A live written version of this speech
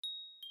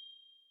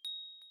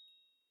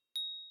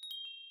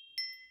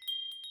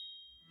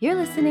You're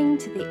listening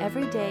to the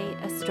Everyday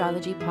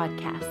Astrology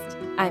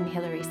Podcast. I'm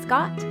Hilary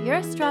Scott, your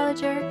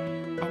astrologer,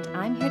 and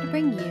I'm here to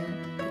bring you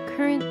the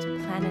current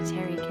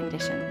planetary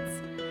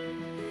conditions.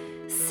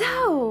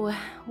 So,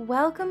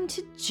 welcome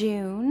to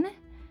June.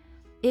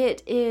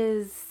 It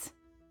is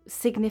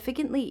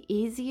significantly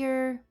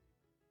easier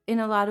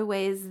in a lot of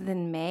ways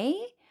than May,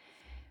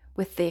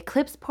 with the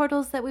eclipse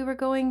portals that we were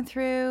going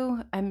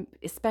through,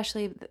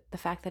 especially the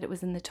fact that it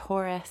was in the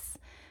Taurus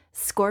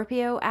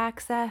Scorpio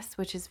axis,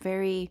 which is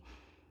very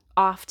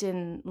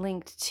often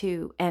linked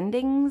to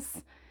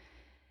endings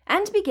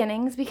and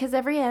beginnings, because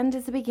every end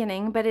is a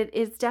beginning, but it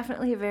is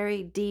definitely a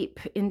very deep,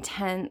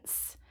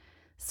 intense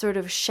sort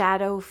of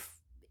shadow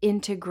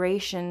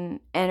integration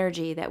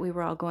energy that we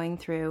were all going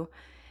through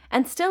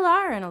and still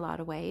are in a lot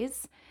of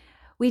ways.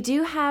 We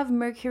do have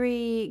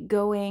Mercury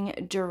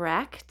going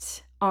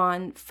direct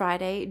on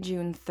Friday,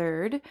 June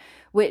 3rd,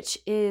 which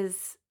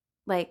is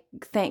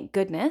thank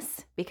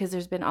goodness, because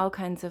there's been all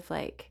kinds of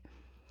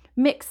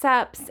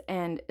mix-ups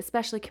and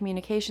especially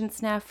communication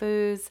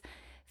snafus,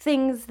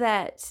 things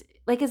that,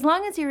 as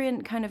long as you're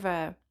in kind of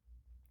a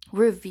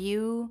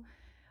review,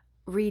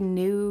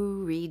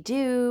 renew,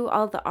 redo,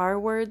 all the R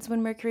words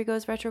when Mercury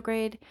goes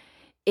retrograde,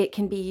 it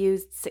can be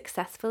used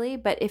successfully.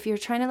 But if you're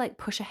trying to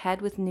push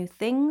ahead with new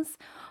things,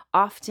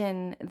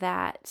 often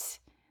that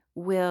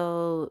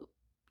will,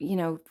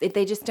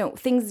 they just don't,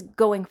 things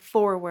going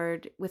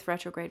forward with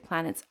retrograde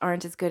planets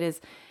aren't as good as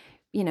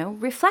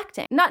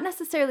reflecting. Not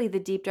necessarily the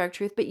deep, dark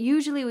truth, but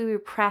usually we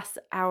repress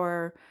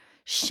our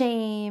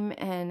shame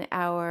and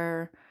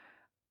our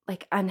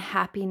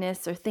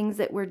unhappiness or things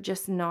that we're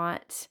just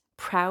not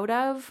proud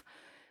of.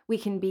 We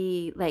can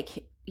be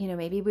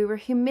maybe we were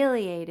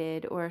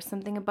humiliated or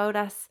something about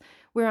us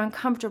we're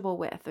uncomfortable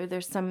with, or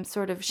there's some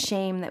sort of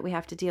shame that we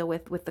have to deal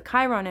with the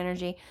Chiron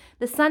energy.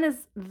 The sun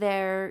is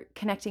there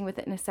connecting with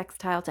it in a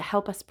sextile to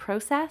help us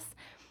process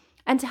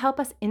and to help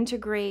us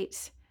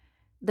integrate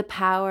the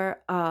power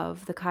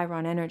of the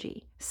Chiron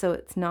energy. So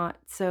it's not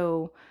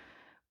so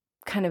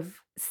kind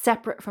of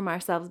separate from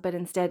ourselves, but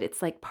instead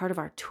it's part of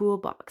our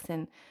toolbox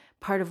and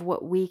part of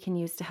what we can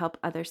use to help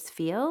others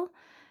feel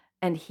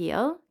and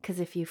heal. Because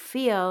if you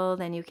feel,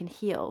 then you can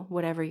heal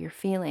whatever you're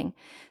feeling.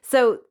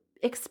 So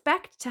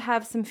expect to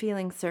have some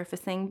feelings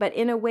surfacing, but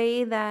in a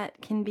way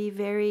that can be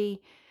very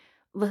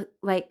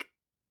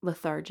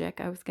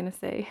lethargic, I was going to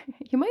say.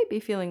 You might be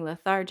feeling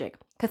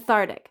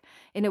cathartic,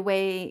 in a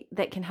way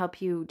that can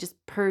help you just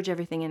purge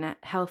everything in a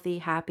healthy,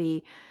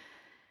 happy,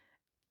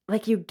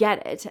 you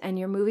get it and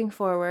you're moving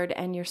forward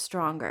and you're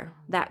stronger,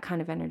 that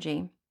kind of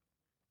energy.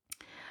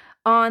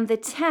 On the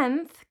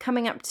 10th,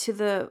 coming up to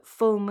the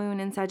full moon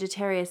in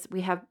Sagittarius,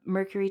 we have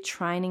Mercury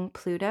trining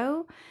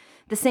Pluto.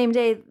 The same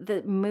day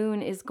the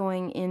moon is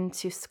going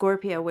into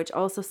Scorpio, which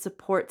also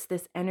supports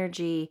this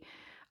energy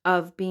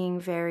of being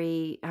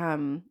very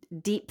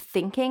deep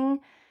thinking.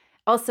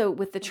 Also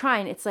with the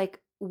trine, it's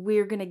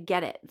we're going to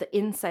get it. The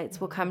insights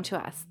will come to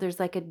us. There's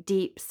a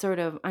deep sort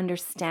of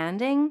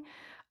understanding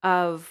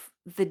of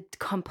the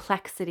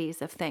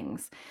complexities of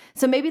things.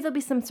 So maybe there'll be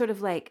some sort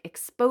of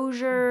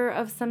exposure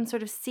of some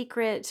sort of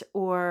secret,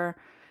 or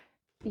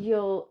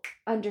you'll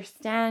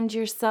understand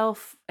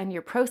yourself and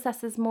your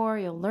processes more.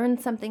 You'll learn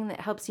something that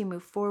helps you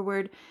move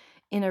forward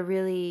in a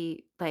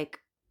really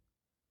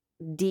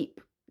deep,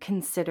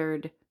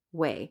 considered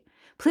way.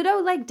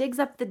 Pluto digs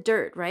up the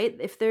dirt, right?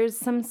 If there's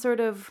some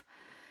sort of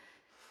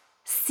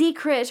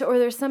secret or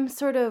there's some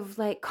sort of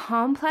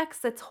complex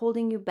that's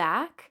holding you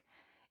back,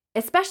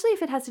 especially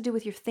if it has to do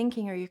with your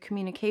thinking or your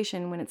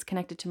communication when it's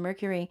connected to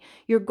Mercury,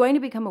 you're going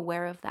to become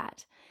aware of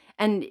that.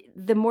 And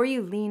the more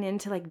you lean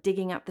into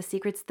digging up the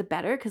secrets, the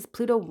better, because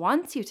Pluto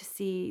wants you to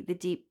see the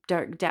deep,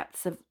 dark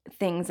depths of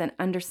things and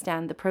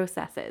understand the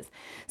processes.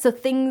 So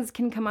things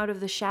can come out of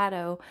the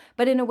shadow,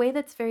 but in a way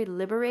that's very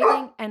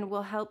liberating and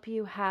will help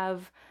you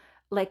have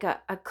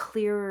a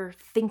clearer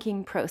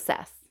thinking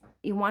process.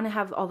 You want to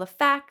have all the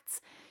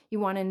facts. You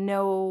want to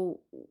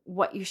know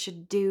what you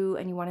should do,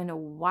 and you want to know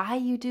why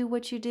you do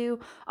what you do.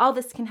 All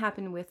this can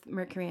happen with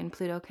Mercury and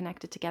Pluto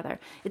connected together.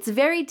 It's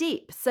very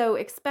deep, so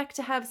expect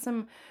to have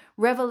some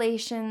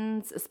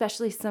revelations,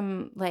 especially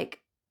some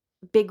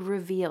big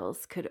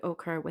reveals could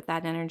occur with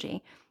that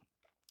energy.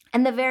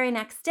 And the very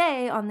next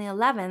day, on the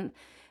 11th,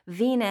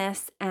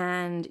 Venus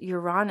and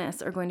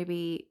Uranus are going to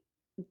be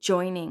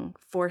joining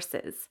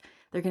forces.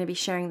 They're going to be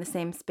sharing the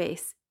same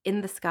space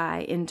in the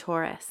sky in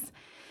Taurus.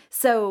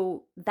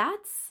 So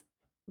that's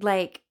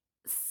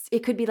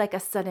it could be a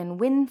sudden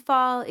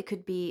windfall. It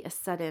could be a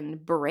sudden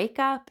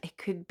breakup. It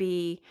could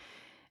be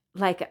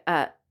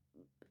a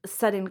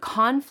sudden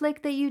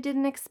conflict that you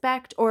didn't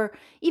expect, or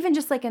even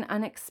just an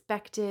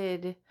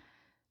unexpected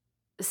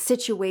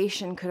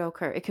situation could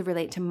occur. It could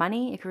relate to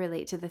money. It could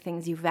relate to the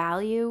things you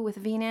value with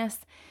Venus.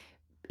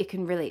 It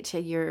can relate to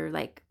your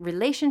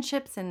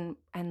relationships and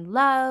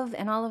love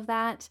and all of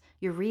that,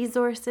 your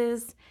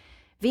resources.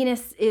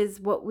 Venus is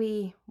what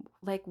we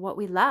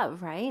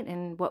love, right?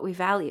 And what we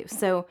value.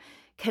 So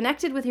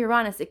connected with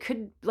Uranus, it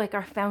could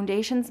our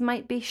foundations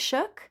might be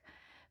shook,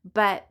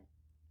 but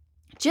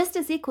Just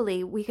as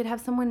equally, we could have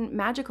someone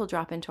magical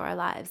drop into our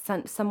lives,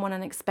 someone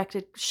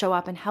unexpected show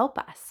up and help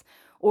us,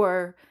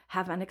 or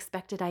have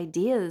unexpected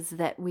ideas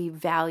that we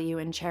value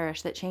and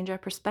cherish that change our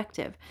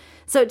perspective.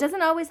 So it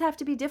doesn't always have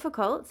to be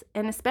difficult,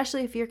 and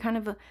especially if you're kind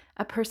of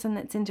a person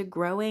that's into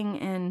growing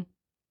and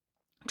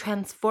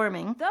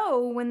transforming.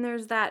 Though when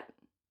there's that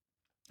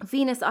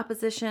Venus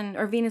opposition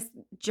or Venus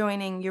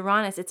joining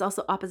Uranus, it's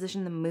also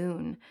opposition the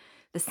moon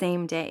the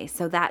same day.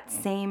 So that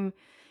same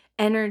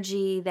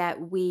energy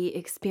that we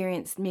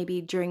experienced maybe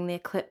during the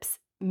eclipse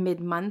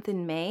mid-month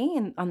in May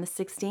and on the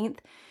 16th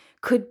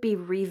could be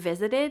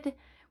revisited.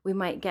 We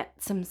might get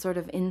some sort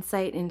of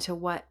insight into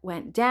what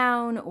went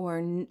down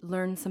or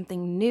learn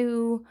something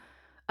new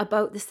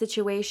about the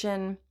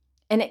situation.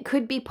 And it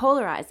could be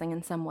polarizing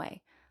in some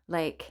way,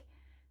 like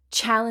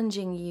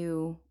challenging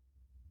you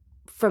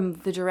from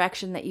the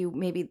direction that you,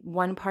 maybe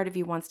one part of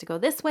you wants to go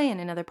this way and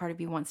another part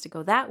of you wants to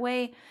go that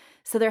way.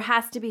 So there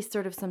has to be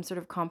sort of some sort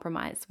of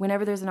compromise.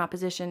 Whenever there's an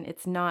opposition,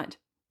 it's not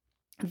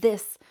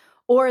this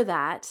or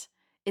that,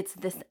 it's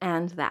this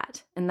and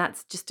that. And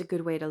that's just a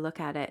good way to look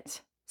at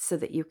it so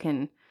that you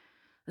can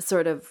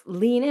sort of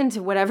lean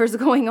into whatever's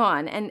going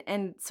on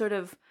and sort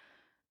of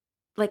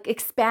like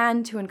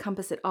expand to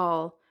encompass it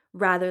all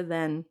rather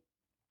than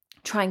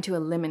trying to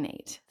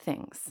eliminate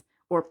things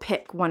or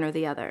pick one or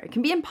the other. It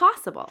can be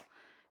impossible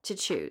to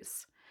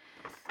choose.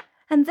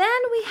 And then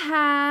we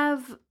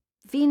have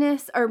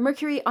Venus or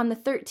Mercury on the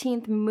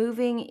 13th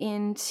moving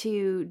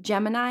into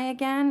Gemini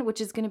again, which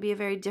is going to be a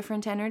very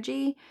different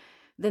energy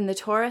than the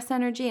Taurus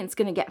energy. And it's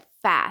going to get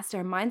fast.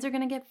 Our minds are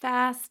going to get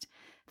fast.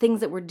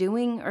 Things that we're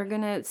doing are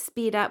going to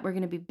speed up. We're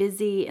going to be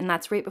busy. And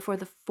that's right before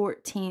the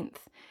 14th,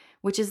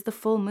 which is the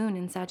full moon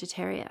in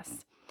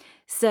Sagittarius.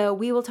 So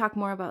we will talk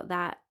more about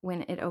that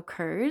when it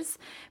occurs.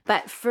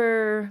 But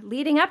for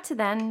leading up to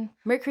then,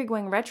 Mercury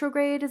going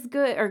retrograde is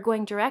good, or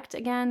going direct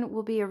again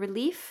will be a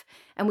relief.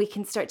 And we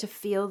can start to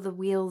feel the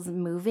wheels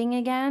moving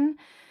again,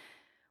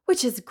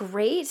 which is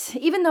great.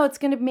 Even though it's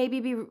going to maybe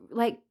be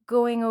like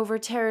going over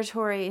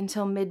territory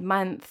until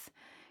mid-month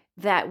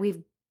that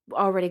we've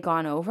already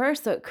gone over.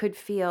 So it could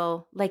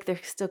feel like there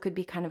still could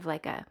be kind of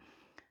like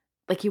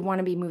you want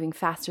to be moving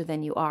faster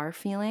than you are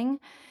feeling.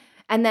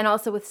 And then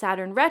also with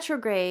Saturn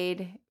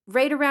retrograde,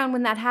 right around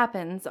when that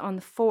happens on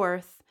the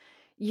 4th,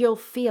 you'll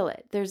feel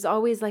it. There's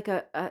always like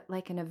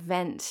an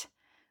event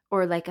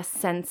or like a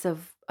sense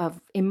of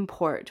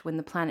import when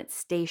the planets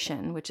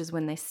station, which is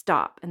when they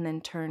stop and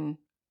then turn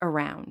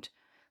around,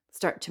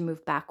 start to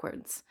move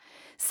backwards.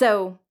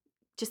 So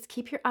just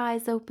keep your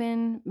eyes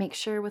open. Make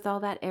sure with all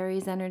that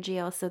Aries energy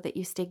also that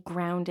you stay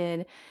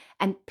grounded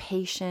and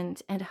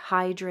patient and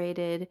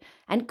hydrated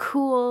and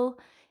cool,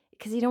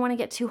 because you don't want to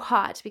get too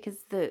hot, because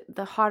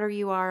the hotter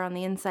you are on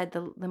the inside,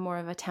 the more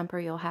of a temper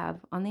you'll have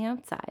on the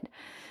outside.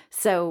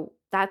 So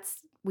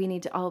we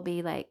need to all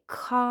be like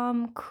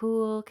calm,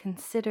 cool,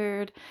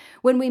 considered,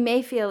 when we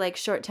may feel like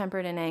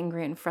short-tempered and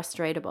angry and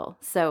frustratable.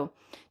 So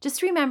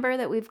just remember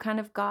that we've kind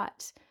of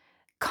got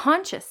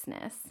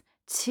consciousness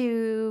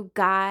to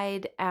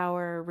guide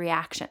our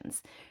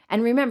reactions.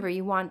 And remember,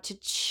 you want to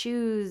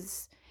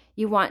choose,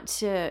 you want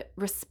to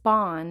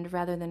respond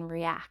rather than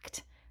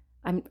react.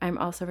 I'm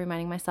also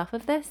reminding myself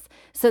of this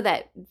so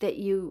that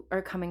you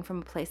are coming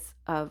from a place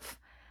of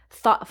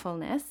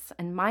thoughtfulness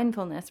and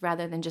mindfulness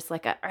rather than just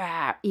like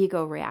a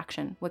ego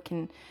reaction,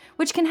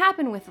 which can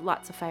happen with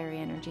lots of fiery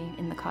energy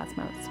in the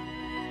cosmos.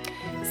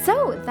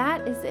 So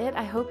that is it.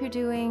 I hope you're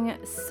doing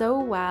so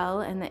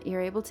well and that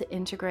you're able to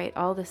integrate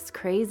all this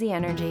crazy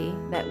energy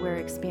that we're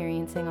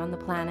experiencing on the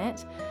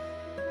planet,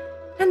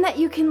 and that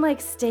you can like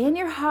stay in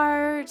your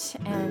heart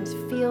and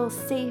feel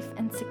safe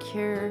and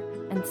secure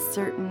and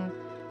certain,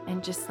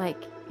 and just like,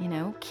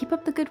 keep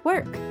up the good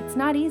work. It's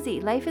not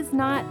easy. Life is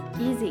not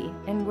easy.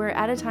 And we're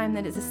at a time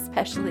that is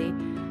especially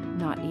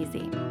not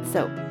easy.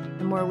 So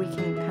the more we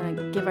can kind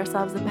of give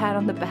ourselves a pat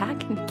on the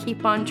back and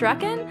keep on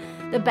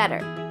trucking, the better.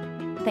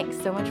 Thanks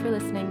so much for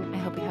listening. I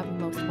hope you have a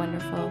most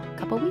wonderful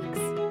couple weeks.